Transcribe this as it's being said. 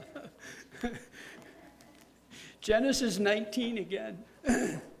Genesis 19 again.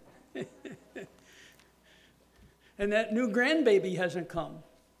 And that new grandbaby hasn't come.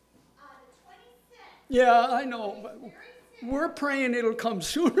 Yeah, I know. But we're praying it'll come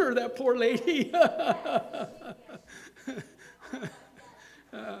sooner, that poor lady.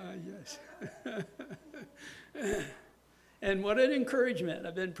 Yes. And what an encouragement.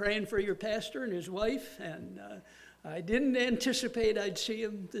 I've been praying for your pastor and his wife, and I didn't anticipate I'd see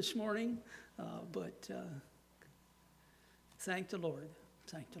him this morning, but thank the Lord.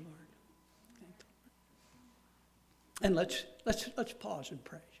 Thank the Lord. Thank the Lord. And let's pause and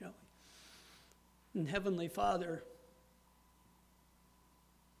pray, shall we? And Heavenly Father,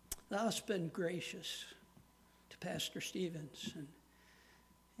 Thou hast been gracious to Pastor Stevens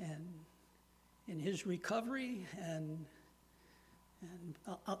and in his recovery and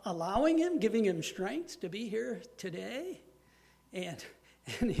allowing him, giving him strength to be here today, and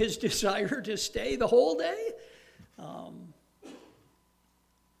his desire to stay the whole day.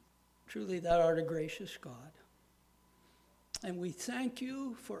 Truly, Thou art a gracious God. And we thank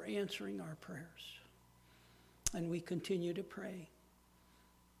You for answering our prayers. And we continue to pray.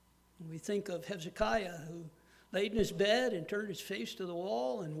 And we think of Hezekiah, who laid in his bed and turned his face to the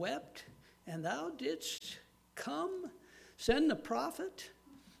wall and wept. And Thou didst come, send the prophet,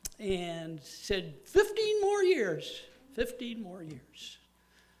 and said, 15 more years, 15 more years.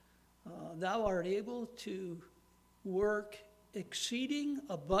 Thou art able to work exceeding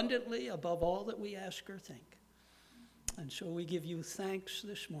abundantly above all that we ask or think. And so we give You thanks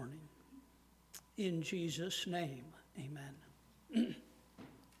this morning. In Jesus' name, amen.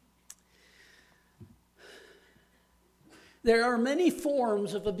 There are many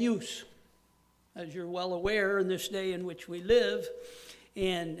forms of abuse, as you're well aware in this day in which we live.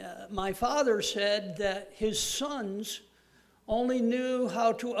 And my father said that his sons only knew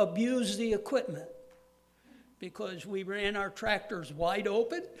how to abuse the equipment because we ran our tractors wide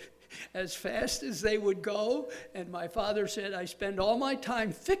open as fast as they would go. And my father said, I spend all my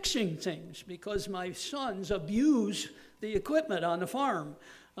time fixing things because my sons abuse the equipment on the farm.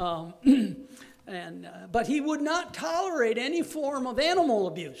 But he would not tolerate any form of animal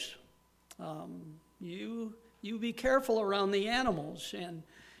abuse. You be careful around the animals. And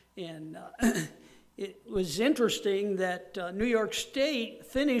it was interesting that New York State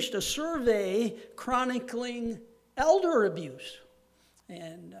finished a survey chronicling elder abuse.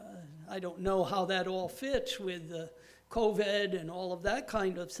 And I don't know how that all fits with COVID and all of that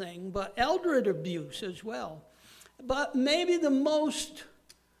kind of thing, but elder abuse as well. But maybe the most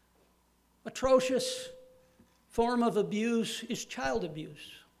atrocious form of abuse is child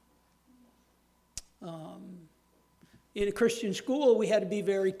abuse. In a Christian school, we had to be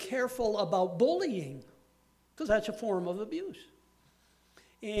very careful about bullying because that's a form of abuse.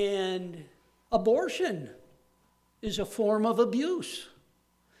 And abortion is a form of abuse.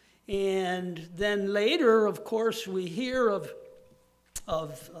 And then later, of course, we hear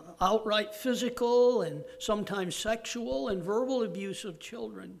of outright physical and sometimes sexual and verbal abuse of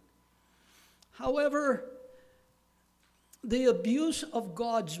children. However, the abuse of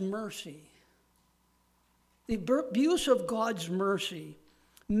God's mercy,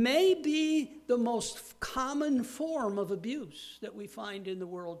 may be the most common form of abuse that we find in the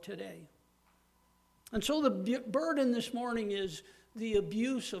world today. And so the burden this morning is the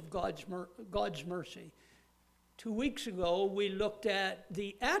abuse of God's mercy. 2 weeks ago, we looked at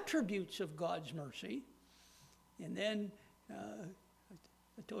the attributes of God's mercy. And then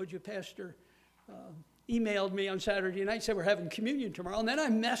I told you, Pastor emailed me on Saturday night, said we're having communion tomorrow. And then I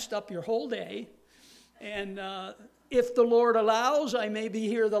messed up your whole day. And if the Lord allows, I may be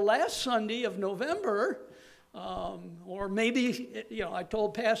here the last Sunday of November. Or maybe, I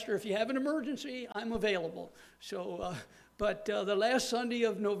told Pastor, if you have an emergency, I'm available. So, but the last Sunday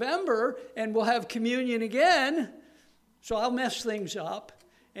of November, and we'll have communion again. So I'll mess things up.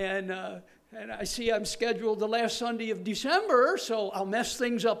 And I see I'm scheduled the last Sunday of December, so I'll mess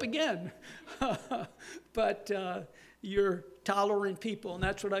things up again. But you're tolerant people, and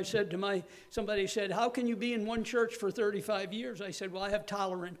that's what I said to somebody said, how can you be in one church for 35 years? I said, well, I have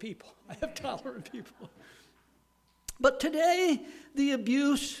tolerant people. I have tolerant people. But today, the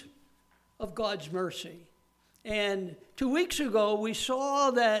abuse of God's mercy. And 2 weeks ago, we saw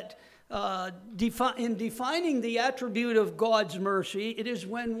that in defining the attribute of God's mercy, it is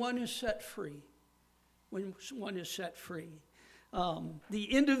when one is set free. When one is set free.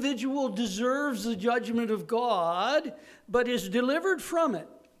 The individual deserves the judgment of God, but is delivered from it.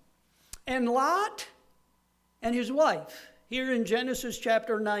 And Lot and his wife, here in Genesis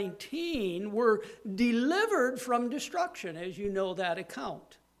chapter 19, were delivered from destruction, as you know that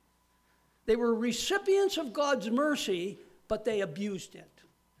account. They were recipients of God's mercy, but they abused it.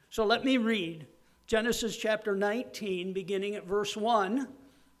 So let me read Genesis chapter 19, beginning at verse 1.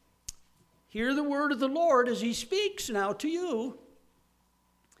 Hear the word of the Lord as he speaks now to you.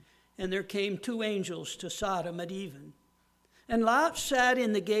 And there came 2 angels to Sodom at even. And Lot sat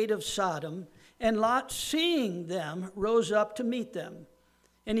in the gate of Sodom, and Lot, seeing them, rose up to meet them.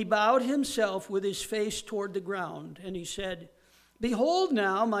 And he bowed himself with his face toward the ground, and he said, Behold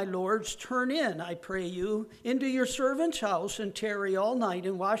now, my lords, turn in, I pray you, into your servant's house, and tarry all night,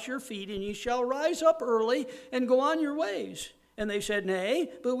 and wash your feet, and ye shall rise up early, and go on your ways. And they said, Nay,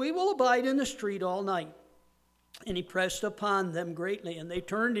 but we will abide in the street all night. And he pressed upon them greatly, and they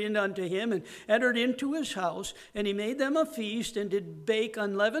turned in unto him, and entered into his house, and he made them a feast, and did bake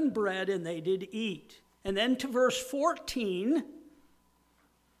unleavened bread, and they did eat. And then to verse 14,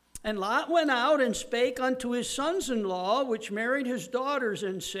 And Lot went out and spake unto his sons-in-law, which married his daughters,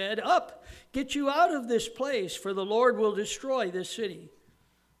 and said, Up, get you out of this place, for the Lord will destroy this city.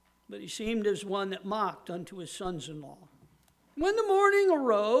 But he seemed as one that mocked unto his sons-in-law. When the morning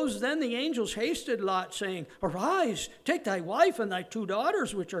arose, then the angels hasted Lot, saying, Arise, take thy wife and thy 2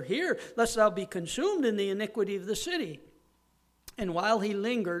 daughters which are here, lest thou be consumed in the iniquity of the city. And while he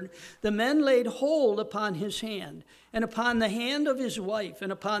lingered, the men laid hold upon his hand, and upon the hand of his wife,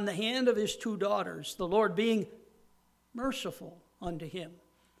 and upon the hand of his 2 daughters, the Lord being merciful unto him.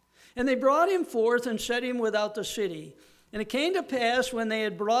 And they brought him forth and set him without the city. And it came to pass, when they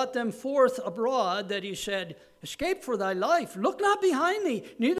had brought them forth abroad, that he said, Escape for thy life, look not behind thee,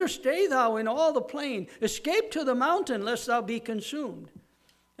 neither stay thou in all the plain. Escape to the mountain, lest thou be consumed.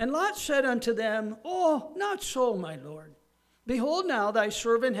 And Lot said unto them, Oh, not so, my Lord. Behold, now thy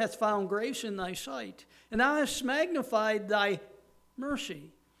servant hath found grace in thy sight, and thou hast magnified thy mercy,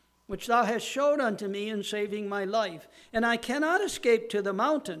 which thou hast showed unto me in saving my life. And I cannot escape to the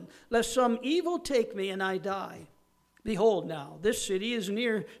mountain, lest some evil take me and I die. Behold now, this city is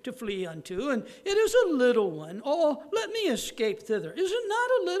near to flee unto, and it is a little one. Oh, let me escape thither. Is it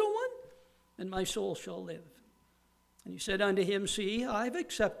not a little one? And my soul shall live. And he said unto him, See, I have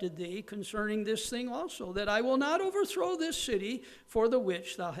accepted thee concerning this thing also, that I will not overthrow this city for the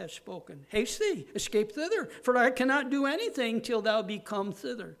which thou hast spoken. Haste thee, escape thither, for I cannot do anything till thou be come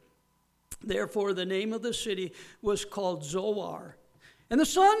thither. Therefore the name of the city was called Zoar. And the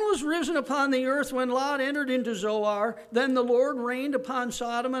sun was risen upon the earth when Lot entered into Zoar. Then the Lord rained upon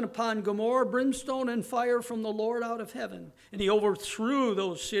Sodom and upon Gomorrah brimstone and fire from the Lord out of heaven. And he overthrew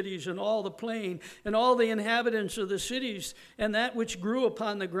those cities and all the plain and all the inhabitants of the cities and that which grew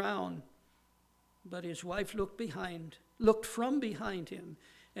upon the ground. But his wife looked from behind him,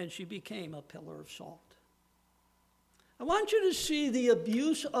 and she became a pillar of salt. I want you to see the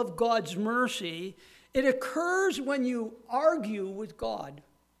abuse of God's mercy. It occurs when you argue with God.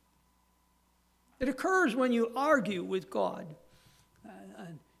 It occurs when you argue with God.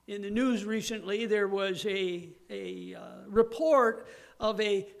 In the news recently, there was a report of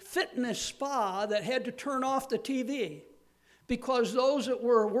a fitness spa that had to turn off the TV because those that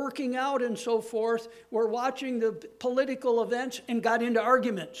were working out and so forth were watching the political events and got into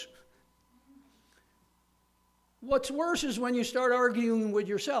arguments. What's worse is when you start arguing with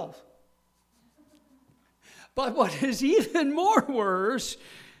yourself. But what is even more worse,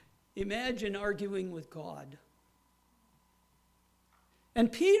 imagine arguing with God. And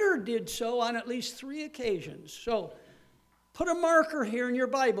Peter did so on at least 3 occasions. So put a marker here in your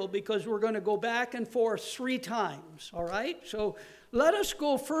Bible because we're going to go back and forth 3 times, all right? So let us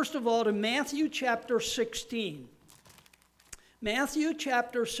go first of all to Matthew chapter 16. Matthew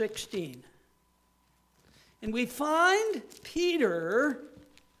chapter 16. And we find Peter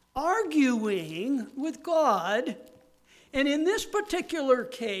arguing with God, and in this particular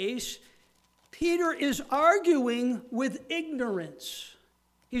case, Peter is arguing with ignorance.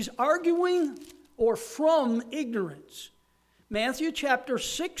 He's arguing or from ignorance. Matthew chapter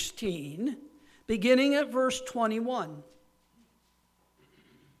 16, beginning at verse 21.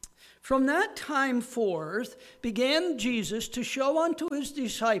 From that time forth began Jesus to show unto his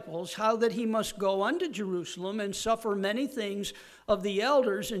disciples how that he must go unto Jerusalem and suffer many things of the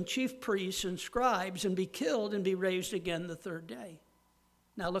elders and chief priests and scribes, and be killed and be raised again the 3rd day.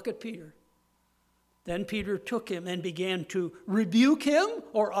 Now look at Peter. Then Peter took him and began to rebuke him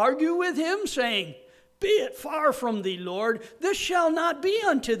or argue with him, saying, Be it far from thee, Lord, this shall not be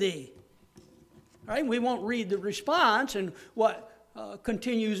unto thee. All right, we won't read the response and what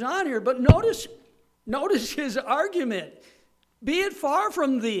continues on here, but notice his argument. Be it far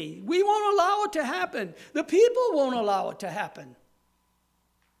from thee. We won't allow it to happen. The people won't allow it to happen.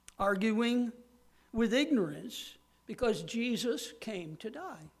 Arguing with ignorance because Jesus came to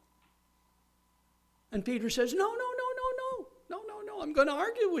die. And Peter says, no, I'm going to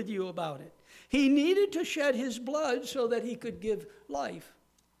argue with you about it. He needed to shed his blood so that he could give life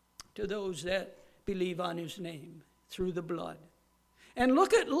to those that believe on his name through the blood. And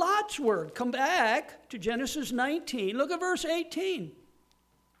look at Lot's word. Come back to Genesis 19. Look at verse 18.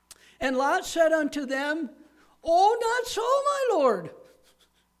 And Lot said unto them, "Oh, not so, my Lord.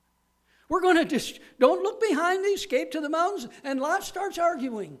 We're going to don't look behind thee, escape to the mountains." And Lot starts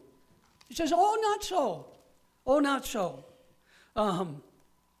arguing. He says, "Oh, not so. Oh, not so.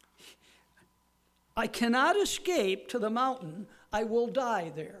 I cannot escape to the mountain. I will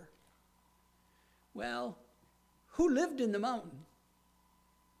die there." Well, who lived in the mountain?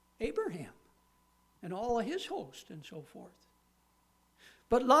 Abraham and all of his host and so forth.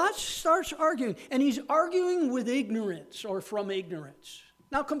 But Lot starts arguing, and he's arguing with ignorance or from ignorance.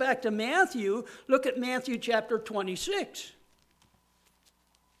 Now come back to Matthew. Look at Matthew chapter 26.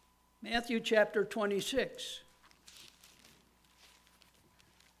 Matthew chapter 26.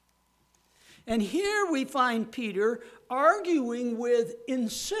 And here we find Peter arguing with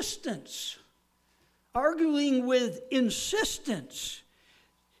insistence. Arguing with insistence.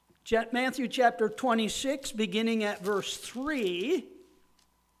 Matthew chapter 26, beginning at verse 3.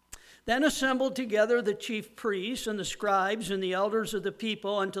 Then assembled together the chief priests and the scribes and the elders of the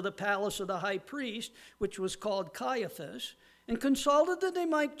people unto the palace of the high priest, which was called Caiaphas, and consulted that they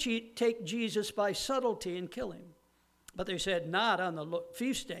might take Jesus by subtlety and kill him. But they said, "Not on the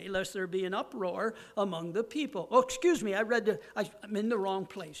feast day, lest there be an uproar among the people." Oh, excuse me, I'm in the wrong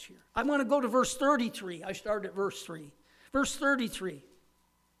place here. I want to go to verse 33. I started at verse 3. Verse 33.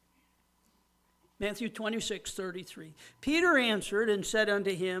 Matthew 26, 33. Peter answered and said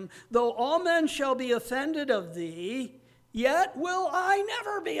unto him, "Though all men shall be offended of thee, yet will I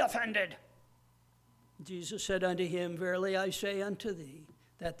never be offended." Jesus said unto him, "Verily I say unto thee,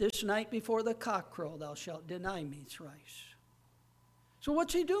 that this night before the cock crow thou shalt deny me thrice." So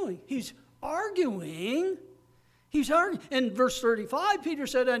what's he doing? He's arguing. In verse 35, Peter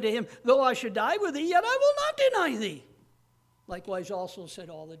said unto him, "Though I should die with thee, yet I will not deny thee." Likewise also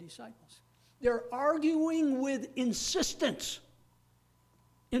said all the disciples. They're arguing with insistence.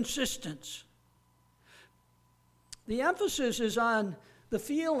 Insistence. The emphasis is on the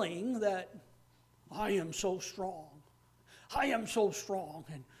feeling that I am so strong. I am so strong,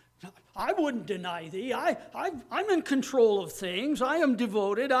 and I wouldn't deny thee. I'm in control of things. I am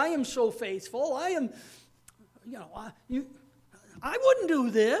devoted. I am so faithful. I wouldn't do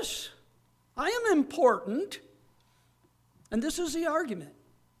this. I am important. And this is the argument.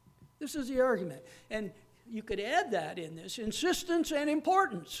 This is the argument. And you could add that in this, insistence and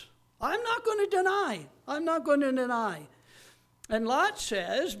importance. I'm not going to deny. I'm not going to deny. And Lot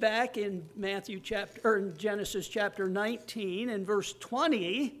says back in Genesis chapter 19 and verse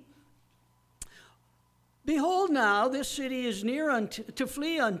 20, "Behold now, this city is near to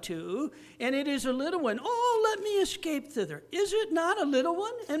flee unto, and it is a little one. Oh, let me escape thither. Is it not a little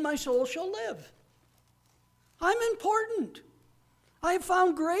one? And my soul shall live." I'm important. I have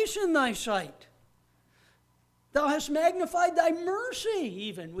found grace in thy sight. Thou hast magnified thy mercy,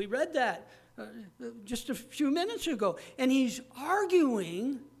 even. We read that just a few minutes ago. And he's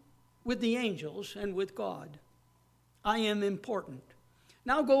arguing with the angels and with God. I am important.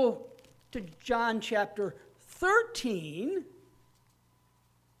 Now go to John chapter 13.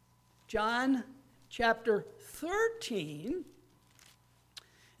 John chapter 13.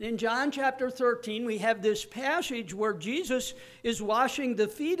 In John chapter 13, we have this passage where Jesus is washing the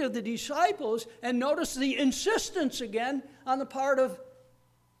feet of the disciples, and notice the insistence again on the part of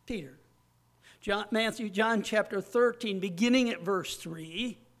Peter. John chapter 13, beginning at verse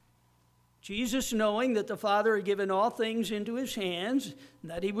 3. Jesus, knowing that the Father had given all things into his hands,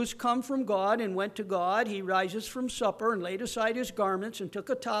 and that he was come from God and went to God, he rises from supper and laid aside his garments and took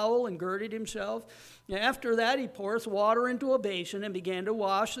a towel and girded himself. After that he poureth water into a basin and began to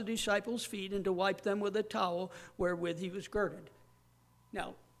wash the disciples' feet and to wipe them with a towel wherewith he was girded.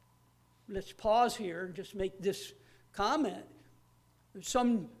 Now, let's pause here and just make this comment.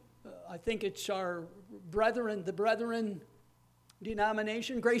 I think it's our brethren, the brethren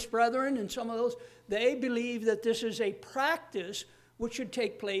denomination, Grace Brethren, and some of those, they believe that this is a practice which should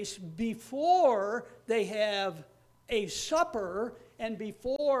take place before they have a supper and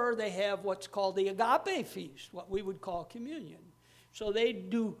before they have what's called the agape feast, what we would call communion. So they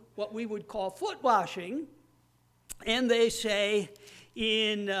do what we would call foot washing, and they say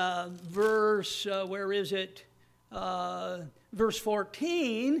in verse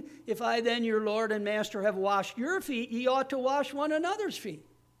 14, "If I then, your Lord and Master, have washed your feet, ye ought to wash one another's feet."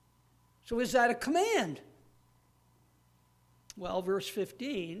 So is that a command? Well, verse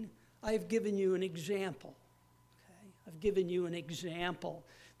 15, I've given you an example. Okay? I've given you an example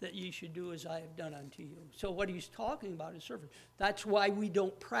that you should do as I have done unto you. So what he's talking about is service. That's why we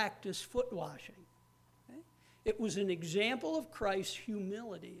don't practice foot washing. Okay? It was an example of Christ's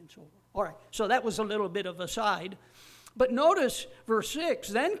humility and so forth. All right, so that was a little bit of a side. But notice verse 6,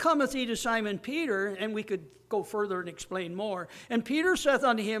 then cometh he to Simon Peter, and we could go further and explain more. And Peter saith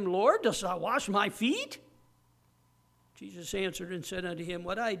unto him, Lord, dost thou wash my feet? Jesus answered and said unto him,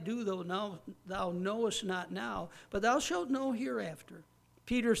 what I do thou knowest not now, but thou shalt know hereafter.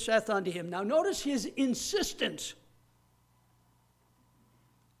 Peter saith unto him, now notice his insistence.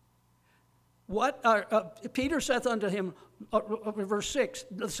 Peter saith unto him, verse 6,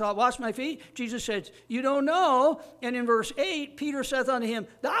 so I wash my feet? Jesus says, you don't know. And in verse 8, Peter saith unto him,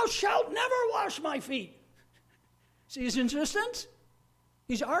 thou shalt never wash my feet. See his insistence?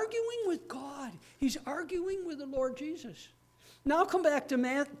 He's arguing with God. He's arguing with the Lord Jesus. Now come back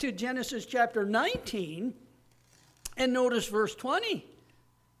to Genesis chapter 19 and notice verse 20.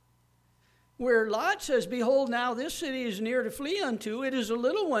 Where Lot says, behold, now this city is near to flee unto. It is a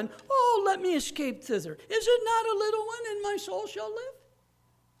little one. Oh, let me escape thither. Is it not a little one, and my soul shall live?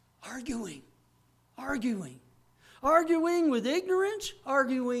 Arguing with ignorance,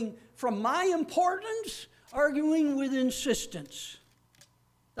 arguing from my importance, arguing with insistence.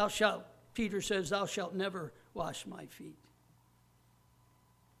 Peter says, thou shalt never wash my feet.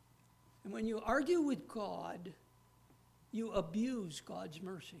 And when you argue with God, you abuse God's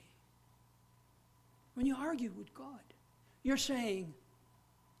mercy. When you argue with God, you're saying,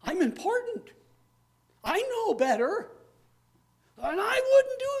 I'm important. I know better. And I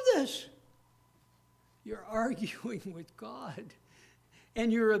wouldn't do this. You're arguing with God.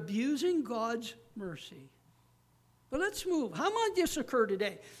 And you're abusing God's mercy. But let's move. How might this occur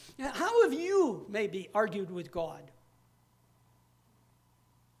today? How have you maybe argued with God?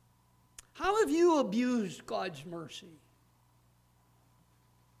 How have you abused God's mercy?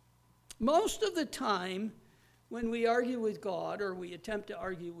 Most of the time, when we argue with God, or we attempt to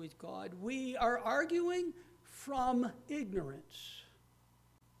argue with God, we are arguing from ignorance.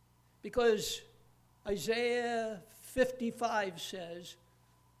 Because Isaiah 55 says,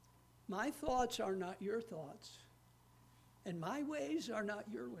 my thoughts are not your thoughts, and my ways are not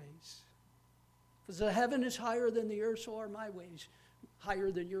your ways. Because the heaven is higher than the earth, so are my ways higher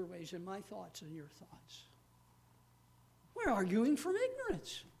than your ways, and my thoughts than your thoughts. We're arguing from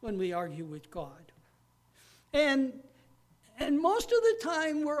ignorance when we argue with God. And most of the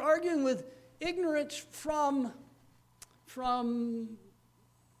time we're arguing with ignorance from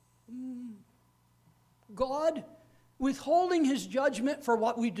God withholding his judgment for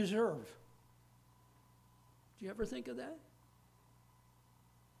what we deserve. Do you ever think of that?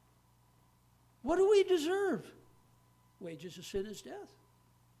 What do we deserve? Wages of sin is death.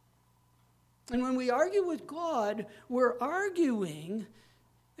 And when we argue with God, we're arguing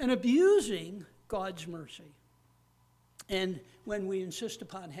and abusing God's mercy. And when we insist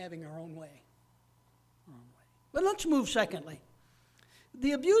upon having our own way. But let's move secondly.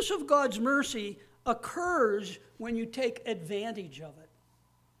 The abuse of God's mercy occurs when you take advantage of it.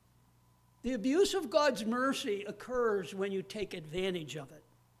 The abuse of God's mercy occurs when you take advantage of it.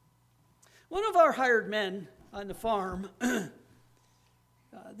 One of our hired men on the farm,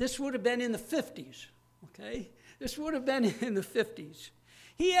 this would have been in the 50s, okay? This would have been in the 50s.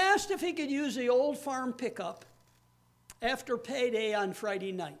 He asked if he could use the old farm pickup after payday on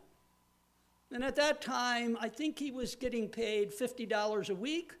Friday night. And at that time, I think he was getting paid $50 a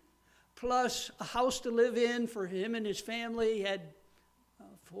week, plus a house to live in for him and his family. He had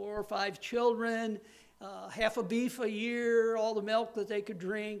 4 or 5 children, half a beef a year, all the milk that they could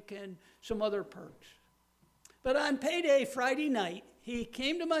drink, and some other perks. But on payday Friday night, he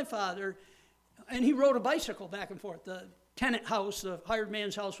came to my father, and he rode a bicycle back and forth. The tenant house, the hired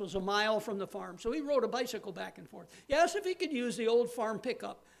man's house, was a mile from the farm, so he rode a bicycle back and forth. He asked if he could use the old farm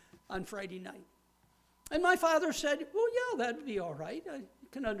pickup on Friday night. And my father said, well, yeah, that'd be all right. I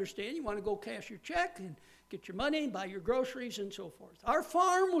can understand. You want to go cash your check and get your money, buy your groceries, and so forth. Our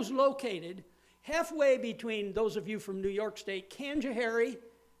farm was located halfway between, those of you from New York State, Canajoharie,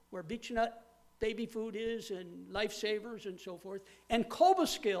 where Beech Nut baby food is, and Lifesavers and so forth, and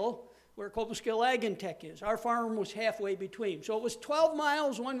Cobleskill, where Cobleskill Ag and Tech is. Our farm was halfway between. So it was 12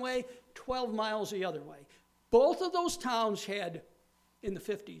 miles one way, 12 miles the other way. Both of those towns had, in the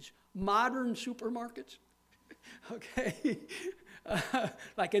 50s, modern supermarkets, okay?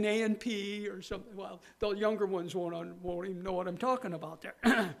 Like an A&P or something. Well, the younger ones won't even know what I'm talking about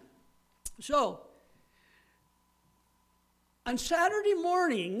there. So, on Saturday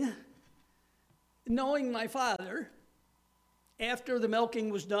morning, knowing my father, after the milking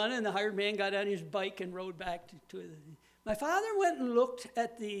was done and the hired man got on his bike and rode back my father went and looked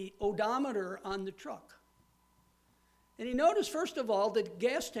at the odometer on the truck. And he noticed, first of all, that the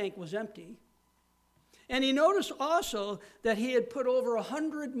gas tank was empty. And he noticed also that he had put over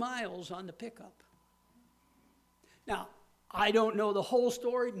 100 miles on the pickup. Now, I don't know the whole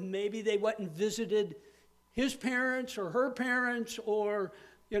story. Maybe they went and visited his parents or her parents or,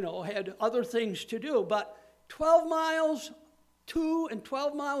 had other things to do. But 12 miles to and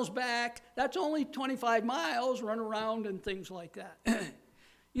 12 miles back, that's only 25 miles, run around and things like that.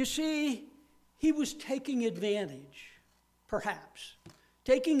 You see, he was taking advantage, perhaps,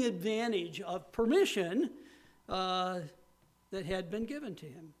 taking advantage of permission that had been given to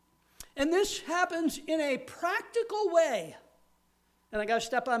him. And this happens in a practical way. And I got to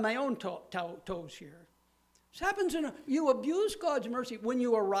step on my own toes here. This happens you abuse God's mercy when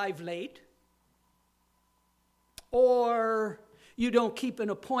you arrive late, or you don't keep an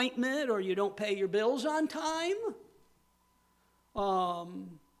appointment, or you don't pay your bills on time.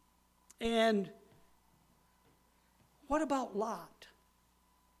 And what about Lot?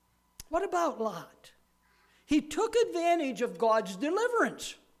 What about Lot? He took advantage of God's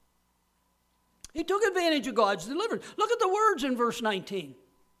deliverance. He took advantage of God's deliverance. Look at the words in verse 19.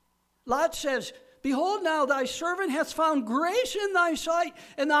 Lot says, "Behold, now thy servant hath found grace in thy sight,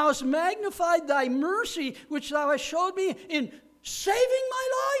 and thou hast magnified thy mercy, which thou hast showed me in saving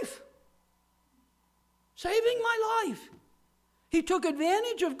my life." Saving my life. He took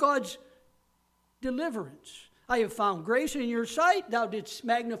advantage of God's deliverance. "I have found grace in your sight. Thou didst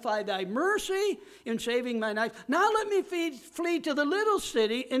magnify thy mercy in saving my life. Now let me flee to the little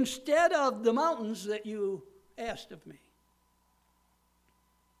city instead of the mountains that you asked of me."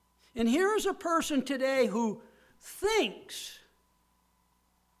 And here is a person today who thinks,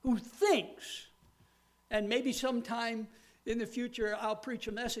 and maybe sometime in the future I'll preach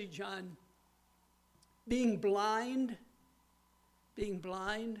a message on being blind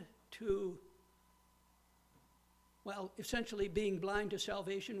to, essentially being blind to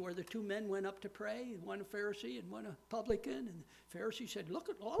salvation, where the two men went up to pray, one a Pharisee and one a publican, and the Pharisee said, "Look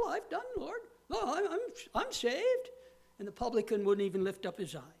at all I've done, Lord. Oh, I'm saved." And the publican wouldn't even lift up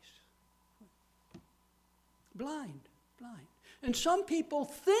his eyes. Blind. And some people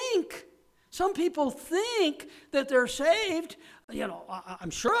think that they're saved. I'm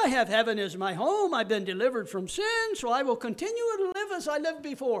sure I have heaven as my home. I've been delivered from sin, so I will continue to live as I lived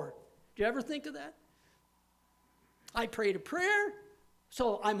before. Do you ever think of that? I prayed a prayer,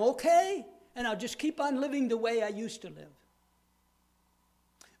 so I'm okay, and I'll just keep on living the way I used to live.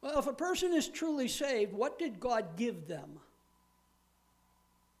 Well, if a person is truly saved, what did God give them?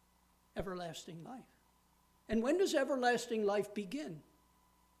 Everlasting life. And when does everlasting life begin?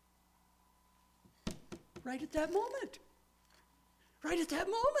 Right at that moment.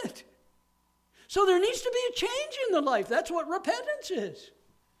 So there needs to be a change in the life. That's what repentance is.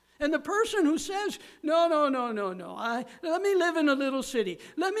 And the person who says, no, let me live in a little city.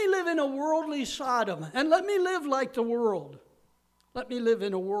 Let me live in a worldly Sodom. And let me live like the world. Let me live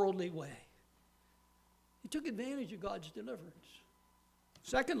in a worldly way. He took advantage of God's deliverance.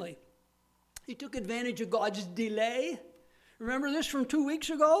 Secondly, he took advantage of God's delay. Remember this from 2 weeks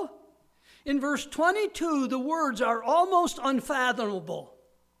ago? In verse 22, the words are almost unfathomable.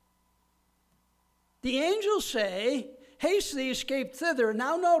 The angels say, "Haste thee, escape thither."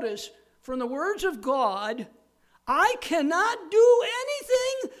 Now notice, from the words of God, "I cannot do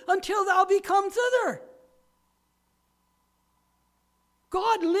anything until thou be come thither."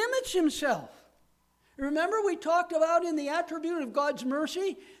 God limits himself. Remember we talked about in the attribute of God's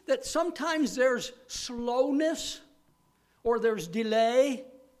mercy that sometimes there's slowness or there's delay.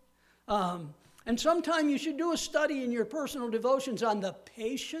 And sometime you should do a study in your personal devotions on the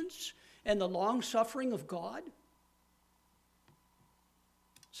patience and the long-suffering of God.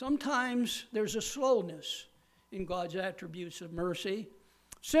 Sometimes there's a slowness in God's attributes of mercy.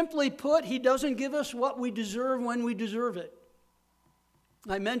 Simply put, he doesn't give us what we deserve when we deserve it.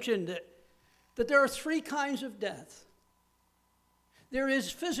 I mentioned that there are 3 kinds of death. There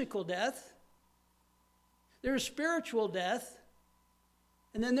is physical death, there is spiritual death,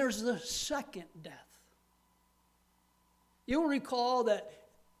 and then there's the second death. You'll recall that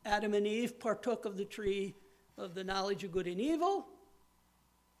Adam and Eve partook of the tree of the knowledge of good and evil,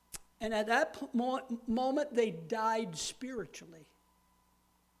 and at that moment they died spiritually.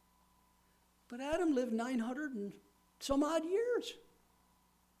 But Adam lived 900 and some odd years.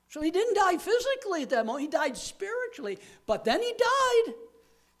 So he didn't die physically at that moment, he died spiritually. But then he died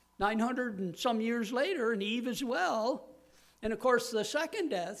 900 and some years later, and Eve as well. And of course, the second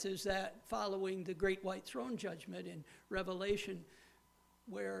death is that following the great white throne judgment in Revelation,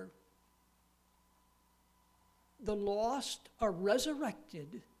 where the lost are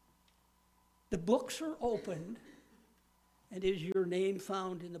resurrected, the books are opened, and is your name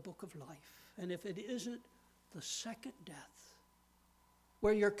found in the book of life? And if it isn't, the second death,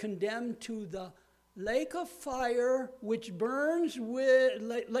 where you're condemned to the lake of fire which burns with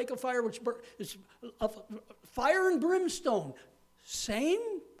is of fire and brimstone. Same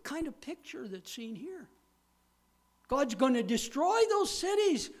kind of picture that's seen here. God's going to destroy those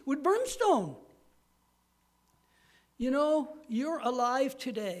cities with brimstone. You know, you're alive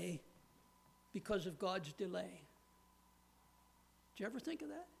today because of God's delay. Did you ever think of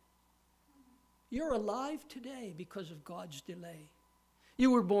that? You're alive today because of God's delay. You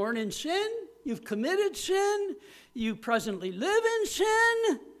were born in sin, you've committed sin, you presently live in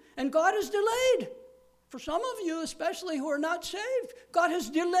sin, and God has delayed. For some of you, especially who are not saved, God has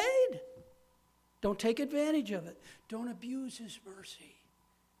delayed. Don't take advantage of it. Don't abuse His mercy.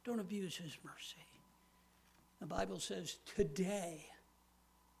 Don't abuse His mercy. The Bible says today,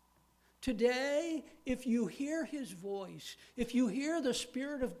 if you hear His voice, if you hear the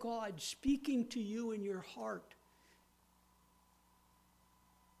Spirit of God speaking to you in your heart,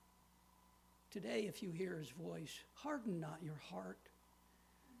 today, if you hear His voice, harden not your heart.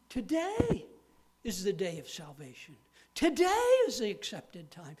 Today is the day of salvation. Today is the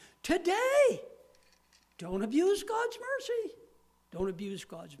accepted time. Today, don't abuse God's mercy. Don't abuse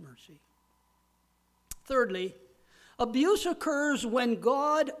God's mercy. Thirdly, abuse occurs when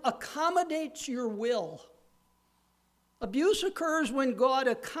God accommodates your will. Abuse occurs when God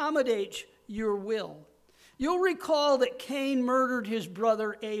accommodates your will. You'll recall that Cain murdered his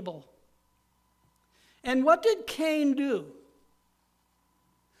brother Abel. And what did Cain do?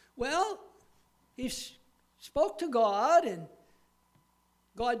 Well, he spoke to God, and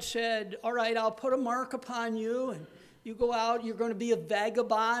God said, all right, I'll put a mark upon you, and you go out, you're going to be a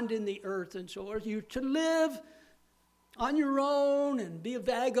vagabond in the earth, and so you're to live on your own and be a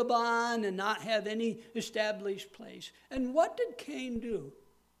vagabond and not have any established place. And what did Cain do?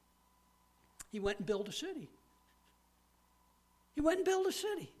 He went and built a city. He went and built a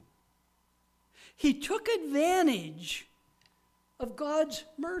city. He took advantage of God's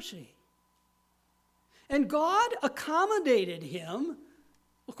mercy. And God accommodated him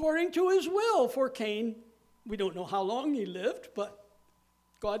according to His will. For Cain, we don't know how long he lived, but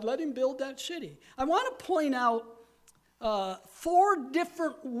God let him build that city. I want to point out 4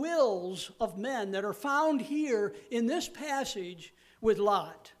 different wills of men that are found here in this passage with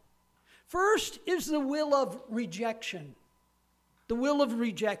Lot. First is the will of rejection. The will of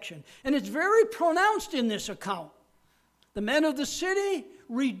rejection. And it's very pronounced in this account. The men of the city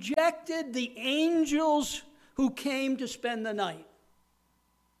rejected the angels who came to spend the night.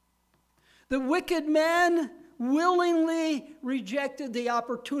 The wicked men willingly rejected the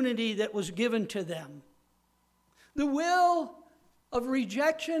opportunity that was given to them. The will of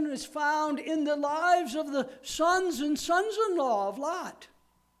rejection is found in the lives of the sons and sons-in-law of Lot.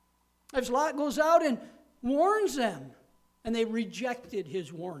 As Lot goes out and warns them, and they rejected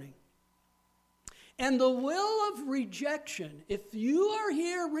his warning. And the will of rejection, if you are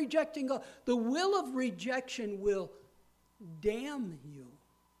here rejecting God, the will of rejection will damn you,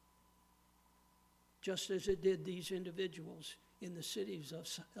 just as it did these individuals in the cities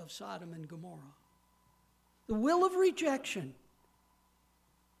of Sodom and Gomorrah. The will of rejection,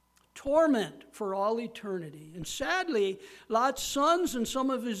 torment for all eternity. And sadly, Lot's sons and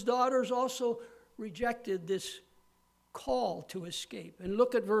some of his daughters also rejected this call to escape. And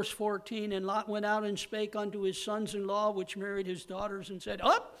look at verse 14. And Lot went out and spake unto his sons-in-law, which married his daughters, and said,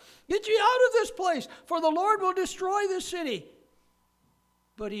 Up, get ye out of this place, for the Lord will destroy this city.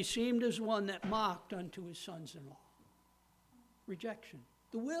 But he seemed as one that mocked unto his sons-in-law. Rejection.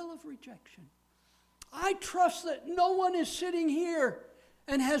 The will of rejection. I trust that no one is sitting here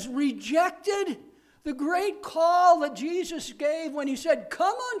and has rejected the great call that Jesus gave when He said,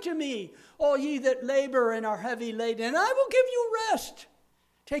 Come unto me, all ye that labor and are heavy laden, and I will give you rest.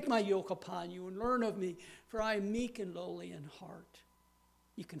 Take my yoke upon you and learn of me, for I am meek and lowly in heart.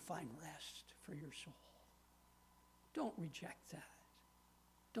 You can find rest for your soul. Don't reject that.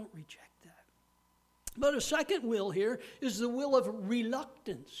 Don't reject that. But a second will here is the will of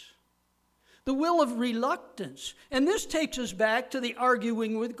reluctance. The will of reluctance. And this takes us back to the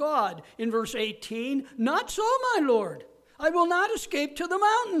arguing with God. In verse 18, Not so, my Lord. I will not escape to the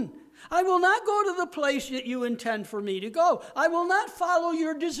mountain. I will not go to the place that you intend for me to go. I will not follow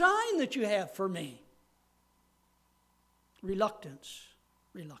your design that you have for me. Reluctance.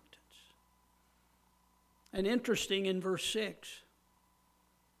 Reluctance. And interesting in verse 6.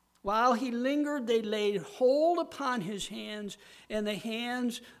 While he lingered, they laid hold upon his hands and the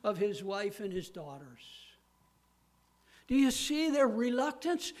hands of his wife and his daughters. Do you see their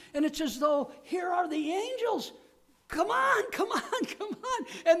reluctance? And it's as though, here are the angels. Come on, come on, come on.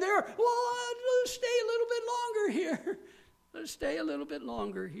 And they're, let's stay a little bit longer here. Let's stay a little bit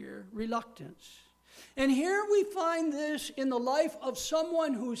longer here. Reluctance. And here we find this in the life of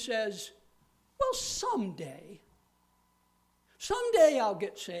someone who says, well, someday I'll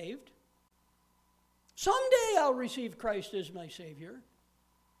get saved. Someday I'll receive Christ as my Savior.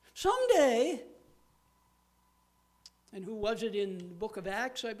 Someday. And who was it in the book of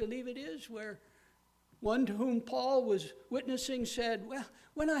Acts, I believe it is, where one to whom Paul was witnessing said, well,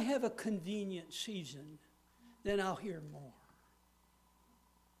 when I have a convenient season, then I'll hear more.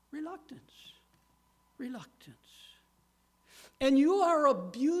 Reluctance. And you are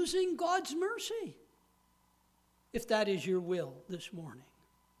abusing God's mercy, if that is your will this morning,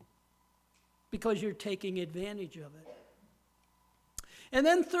 because you're taking advantage of it. And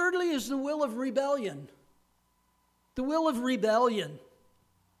then thirdly is the will of rebellion. The will of rebellion.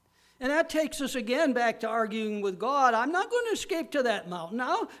 And that takes us again back to arguing with God. I'm not going to escape to that mountain.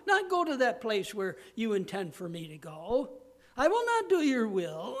 I'll not go to that place where you intend for me to go. I will not do your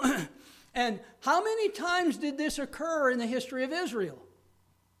will. And how many times did this occur in the history of Israel?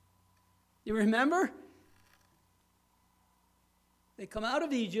 You remember? They come out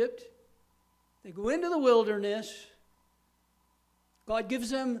of Egypt. They go into the wilderness. God gives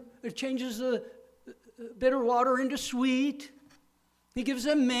them, it changes the bitter water into sweet. He gives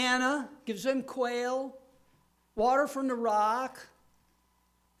them manna, gives them quail, water from the rock.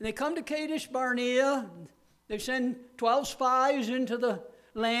 And they come to Kadesh Barnea. They send 12 spies into the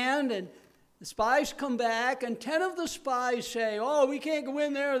land, and the spies come back, and 10 of the spies say, we can't go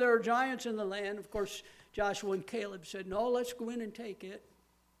in there. There are giants in the land. Of course, Joshua and Caleb said, no, let's go in and take it.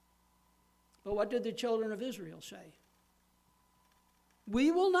 But what did the children of Israel say?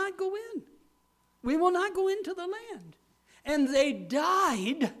 We will not go in. We will not go into the land. And they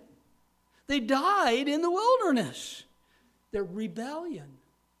died. They died in the wilderness. Their rebellion.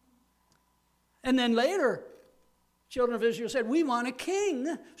 And then later, children of Israel said, we want a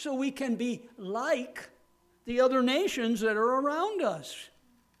king so we can be like the other nations that are around us.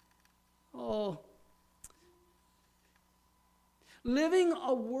 Living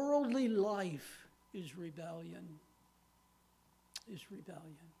a worldly life is rebellion.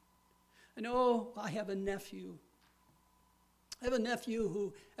 I know I have a nephew.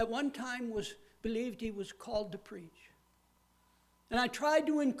 Who at one time believed he was called to preach. And I tried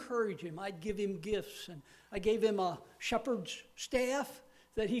to encourage him. I'd give him gifts, and I gave him a shepherd's staff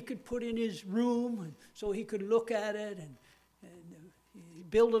that he could put in his room and so he could look at it, and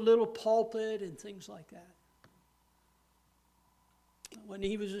build a little pulpit and things like that. When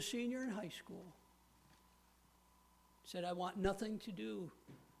he was a senior in high school, he said, I want nothing to do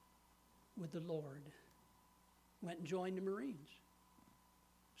with the Lord. Went and joined the Marines.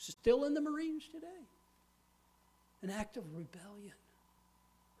 Still in the Marines today. An act of rebellion.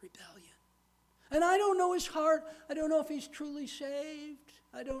 And I don't know his heart. I don't know if he's truly saved.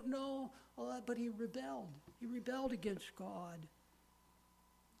 I don't know all that, but he rebelled. He rebelled against God.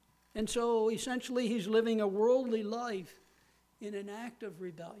 And so essentially he's living a worldly life in an act of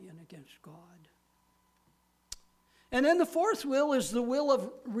rebellion against God. And then the fourth will is the will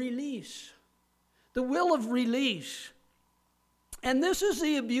of release. The will of release. And this is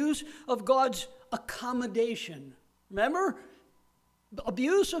the abuse of God's accommodation. Remember?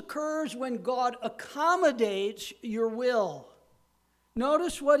 Abuse occurs when God accommodates your will.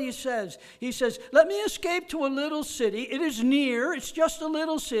 Notice what he says. He says, let me escape to a little city. It is near. It's just a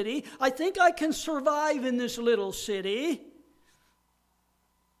little city. I think I can survive in this little city.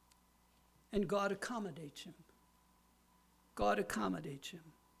 And God accommodates him. God accommodates him.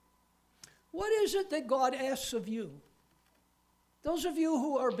 What is it that God asks of you? Those of you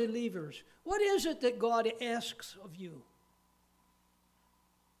who are believers, what is it that God asks of you?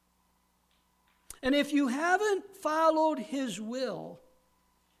 And if you haven't followed his will,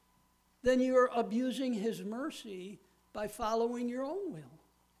 then you're abusing his mercy by following your own will.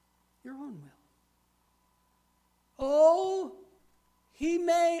 Your own will. Oh, he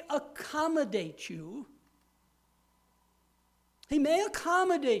may accommodate you. He may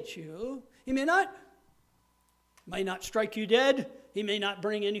accommodate you. He may not strike you dead. He may not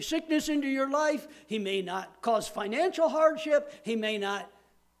bring any sickness into your life. He may not cause financial hardship. He may not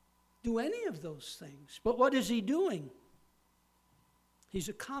do any of those things. But what is he doing? He's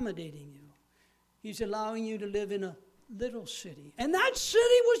accommodating you. He's allowing you to live in a little city. And that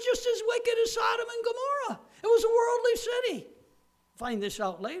city was just as wicked as Sodom and Gomorrah. It was a worldly city. Find this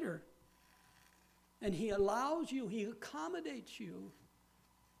out later. And he allows you, he accommodates you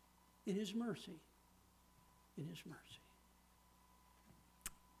in his mercy. In his mercy.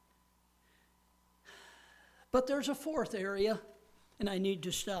 But there's a fourth area, and I need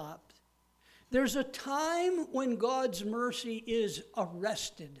to stop. There's a time when God's mercy is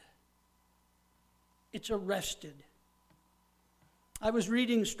arrested. It's arrested. I was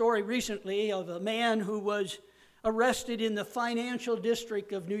reading a story recently of a man who was arrested in the financial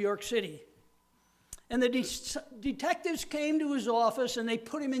district of New York City. And the detectives came to his office and they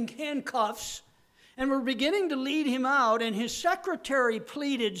put him in handcuffs and were beginning to lead him out. And his secretary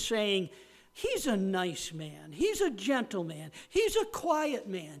pleaded, saying, "He's a nice man. He's a gentleman. He's a quiet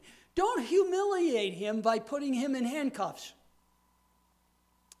man. Don't humiliate him by putting him in handcuffs."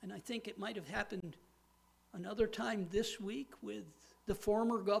 And I think it might have happened another time this week with the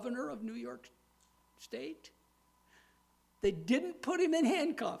former governor of New York State. They didn't put him in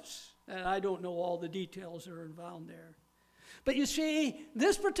handcuffs. And I don't know all the details that are involved there. But you see,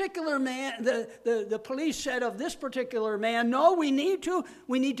 this particular man, the police said of this particular man, no, we need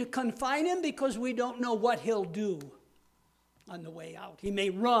to confine him because we don't know what he'll do on the way out. He may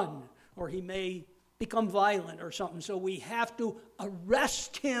run or he may become violent or something. So we have to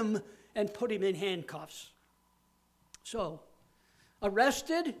arrest him and put him in handcuffs. So,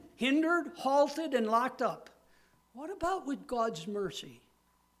 arrested, hindered, halted, and locked up. What about with God's mercy?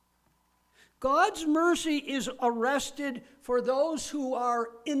 God's mercy is arrested for those who are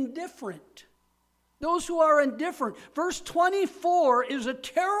indifferent. Those who are indifferent. Verse 24 is a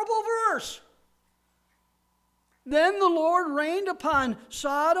terrible verse. Then the Lord rained upon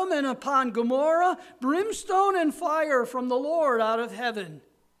Sodom and upon Gomorrah brimstone and fire from the Lord out of heaven.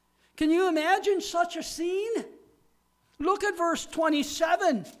 Can you imagine such a scene? Look at verse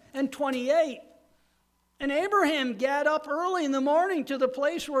 27 and 28. And Abraham got up early in the morning to the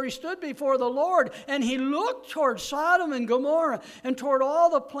place where he stood before the Lord, and he looked toward Sodom and Gomorrah and toward all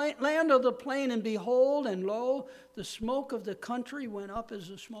the land of the plain, and behold, and lo, the smoke of the country went up as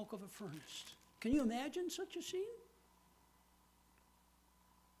the smoke of a furnace. Can you imagine such a scene?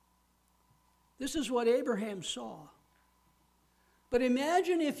 This is what Abraham saw. But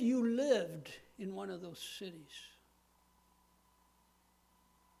imagine if you lived in one of those cities.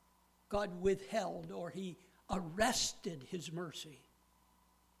 God withheld or he arrested his mercy.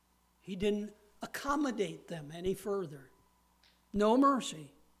 He didn't accommodate them any further. No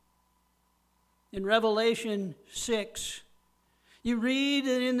mercy. In Revelation 6, you read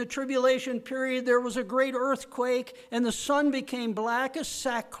that in the tribulation period there was a great earthquake, and the sun became black as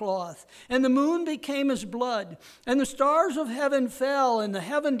sackcloth, and the moon became as blood, and the stars of heaven fell, and the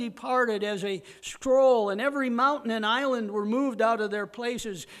heaven departed as a scroll, and every mountain and island were moved out of their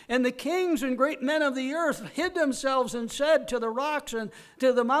places. And the kings and great men of the earth hid themselves and said to the rocks and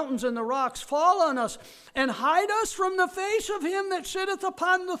to the mountains and the rocks, "Fall on us, and hide us from the face of him that sitteth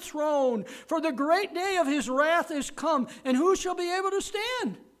upon the throne. For the great day of his wrath is come, and who shall be able to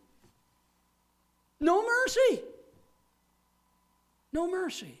stand?" No mercy. No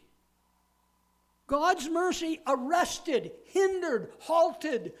mercy. God's mercy arrested, hindered,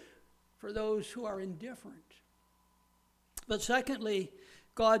 halted for those who are indifferent. But secondly,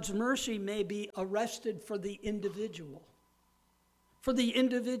 God's mercy may be arrested for the individual. For the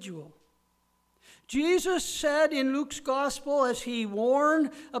individual. Jesus said in Luke's gospel, as he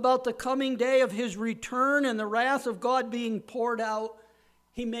warned about the coming day of his return and the wrath of God being poured out,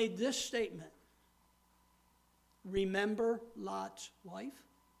 he made this statement: remember Lot's wife?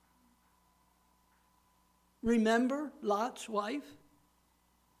 Remember Lot's wife?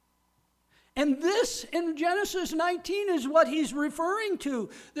 And this in Genesis 19 is what he's referring to.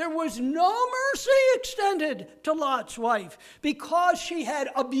 There was no mercy extended to Lot's wife because she had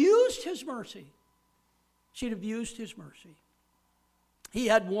abused his mercy. She'd abused his mercy. He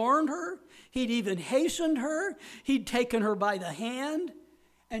had warned her. He'd even hastened her. He'd taken her by the hand.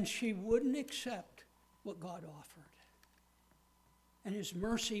 And she wouldn't accept what God offered. And his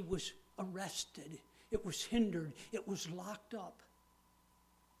mercy was arrested. It was hindered. It was locked up.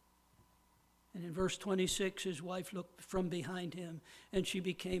 And in verse 26, his wife looked from behind him, and she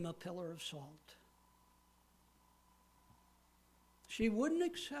became a pillar of salt. She wouldn't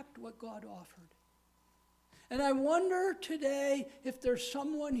accept what God offered. And I wonder today if there's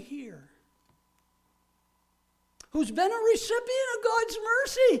someone here who's been a recipient of God's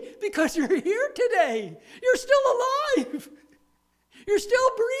mercy because you're here today. You're still alive. You're still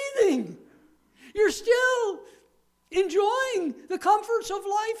breathing. You're still enjoying the comforts of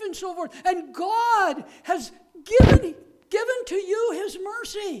life and so forth. And God has given to you his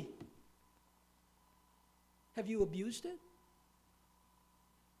mercy. Have you abused it?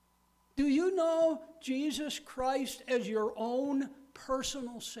 Do you know Jesus Christ as your own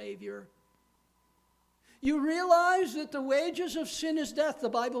personal Savior? You realize that the wages of sin is death. The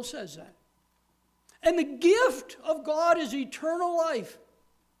Bible says that. And the gift of God is eternal life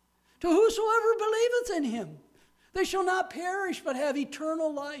to whosoever believeth in him. They shall not perish, but have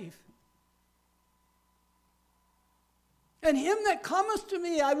eternal life. And him that cometh to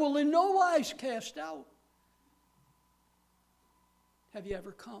me, I will in no wise cast out. Have you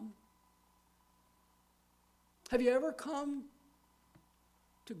ever come? Have you ever come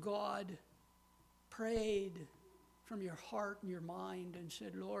to God, prayed from your heart and your mind, and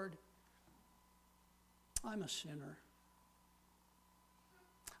said, Lord, I'm a sinner.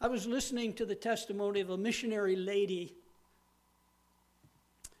 I was listening to the testimony of a missionary lady,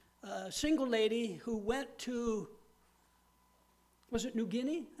 a single lady who went to, was it New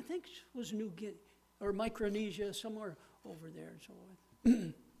Guinea? I think it was New Guinea, or Micronesia, somewhere over there and so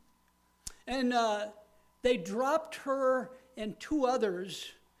on. And they dropped her and two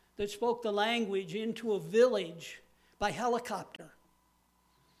others that spoke the language into a village by helicopter.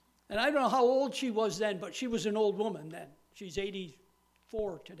 And I don't know how old she was then, but she was an old woman then. She's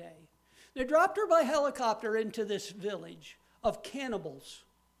 84 today. They dropped her by helicopter into this village of cannibals.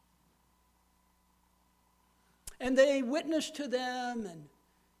 And they witnessed to them,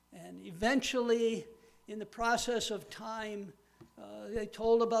 and eventually, in the process of time, they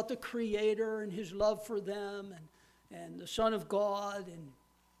told about the Creator and his love for them, and the Son of God,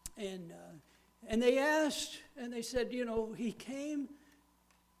 and they asked, and they said, you know, he came.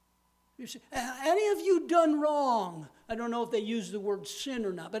 You say, any of you done wrong? I don't know if they use the word sin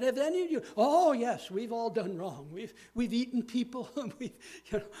or not, but have any of you? Oh yes, we've all done wrong. We've eaten people.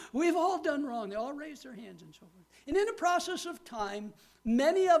 We've all done wrong. They all raised their hands and so forth. And in the process of time,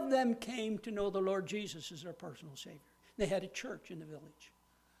 many of them came to know the Lord Jesus as their personal Savior. They had a church in the village.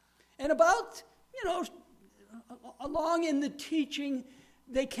 And about, along in the teaching,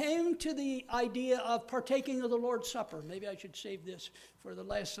 they came to the idea of partaking of the Lord's Supper. Maybe I should save this for the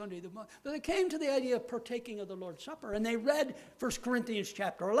last Sunday of the month. But they came to the idea of partaking of the Lord's Supper, and they read 1 Corinthians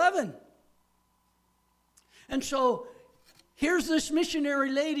chapter 11. And so here's this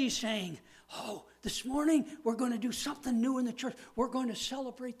missionary lady saying, oh, this morning we're going to do something new in the church. We're going to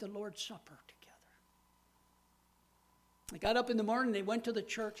celebrate the Lord's Supper together. They got up in the morning, they went to the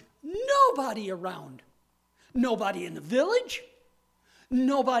church. Nobody around. Nobody in the village.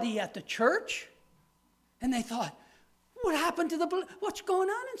 Nobody at the church. And they thought, what happened to what's going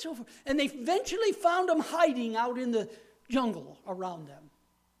on and so forth? And they eventually found them hiding out in the jungle around them.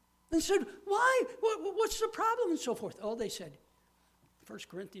 And said, why? What's the problem and so forth? Oh, they said, 1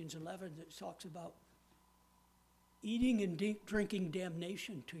 Corinthians 11, it talks about eating and drinking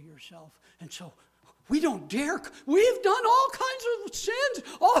damnation to yourself. And so we don't dare, we've done all kinds of sins,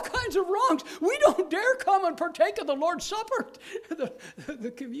 all kinds of wrongs. We don't dare come and partake of the Lord's Supper,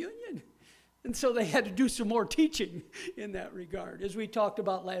 the communion. And so they had to do some more teaching in that regard. As we talked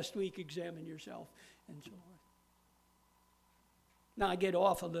about last week, examine yourself and so on. Now I get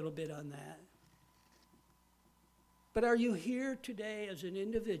off a little bit on that. But are you here today as an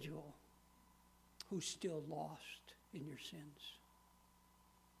individual who's still lost in your sins?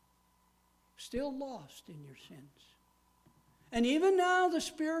 Still lost in your sins. And even now the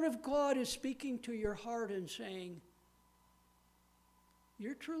Spirit of God is speaking to your heart and saying,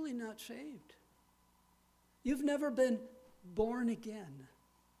 you're truly not saved. You've never been born again.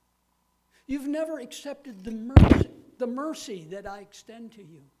 You've never accepted the mercy that I extend to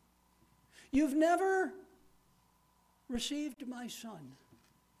you. You've never received my Son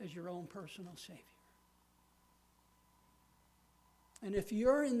as your own personal Savior. And if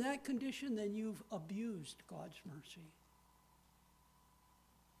you're in that condition, then you've abused God's mercy.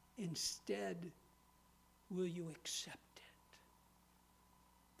 Instead, will you accept it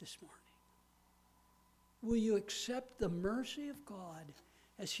this morning? Will you accept the mercy of God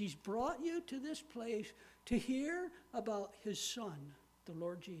as He's brought you to this place to hear about His Son, the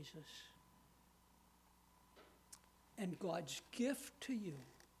Lord Jesus, and God's gift to you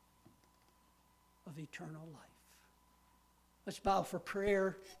of eternal life? Let's bow for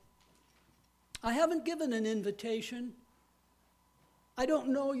prayer. I haven't given an invitation. I don't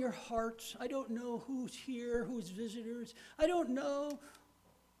know your hearts. I don't know who's here, who's visitors. I don't know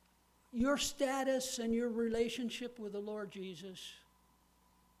your status and your relationship with the Lord Jesus.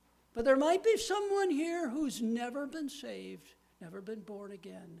 But there might be someone here who's never been saved, never been born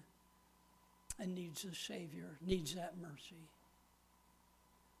again, and needs a Savior, needs that mercy.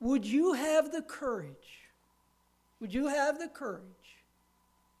 Would you have the courage Would you have the courage?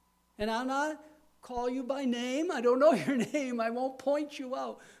 And I'll not call you by name. I don't know your name. I won't point you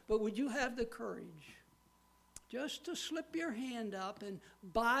out. But would you have the courage just to slip your hand up, and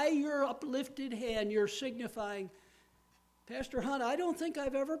by your uplifted hand, you're signifying, Pastor Hunt, I don't think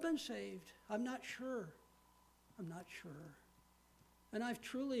I've ever been saved. I'm not sure. I'm not sure. And I've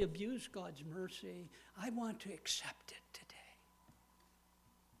truly abused God's mercy. I want to accept it today.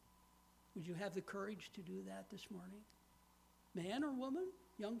 Would you have the courage to do that this morning? Man or woman?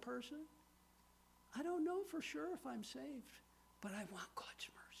 Young person? I don't know for sure if I'm saved, but I want God's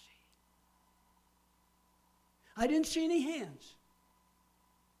mercy. I didn't see any hands.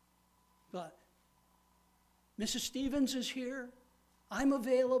 But Mrs. Stevens is here. I'm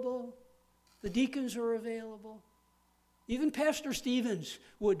available. The deacons are available. Even Pastor Stevens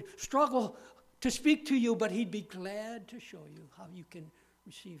would struggle to speak to you, but he'd be glad to show you how you can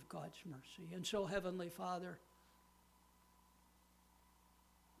receive God's mercy. And so, Heavenly Father,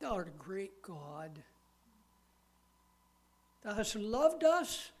 Thou art a great God. Thou hast loved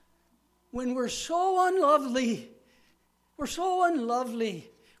us when we're so unlovely. We're so unlovely.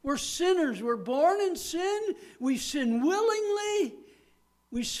 We're sinners. We're born in sin. We sin willingly.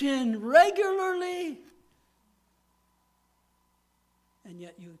 We sin regularly. And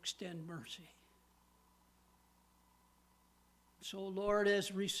yet you extend mercy. So, Lord,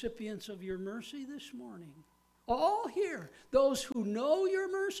 as recipients of your mercy this morning, all here, those who know your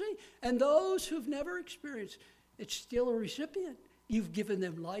mercy and those who've never experienced, it's still a recipient. You've given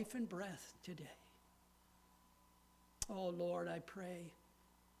them life and breath today. Oh, Lord, I pray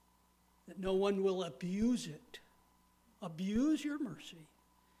that no one will abuse it, abuse your mercy.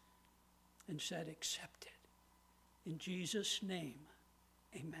 Instead, accept it. In Jesus' name,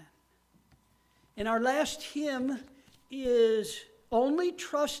 amen. And our last hymn is Only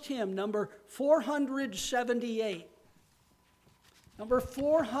Trust Him, number 478. Number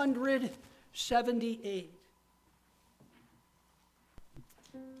 478.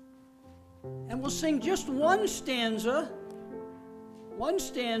 And we'll sing just one stanza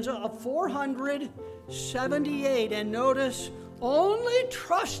of 478. And notice, only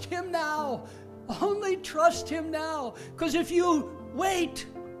trust Him now. Only trust Him now. Because if you wait,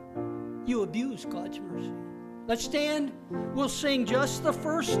 you abuse God's mercy. Let's stand. We'll sing just the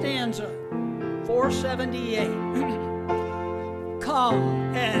first stanza, 478.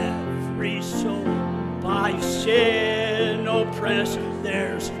 Come, every soul by sin oppressed,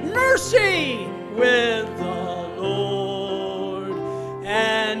 there's mercy with the Lord,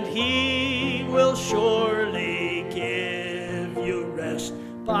 and He will surely give you rest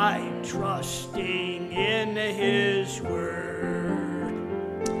by trusting in His word.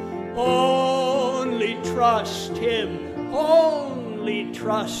 Only trust Him, only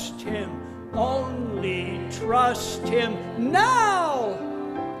trust Him, only trust Him now.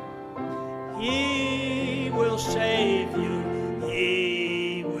 He will save you,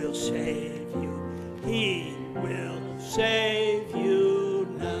 He will save you, He will save you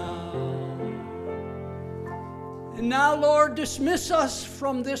now. And now, Lord, dismiss us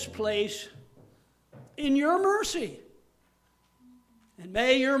from this place in your mercy. And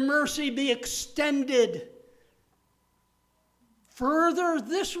may your mercy be extended further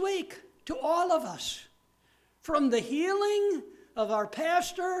this week to all of us, from the healing of our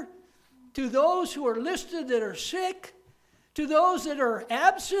pastor, to those who are listed that are sick, to those that are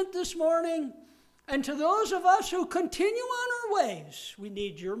absent this morning, and to those of us who continue on our ways. We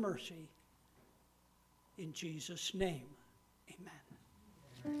need your mercy. In Jesus' name,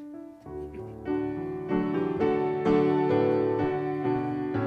 amen.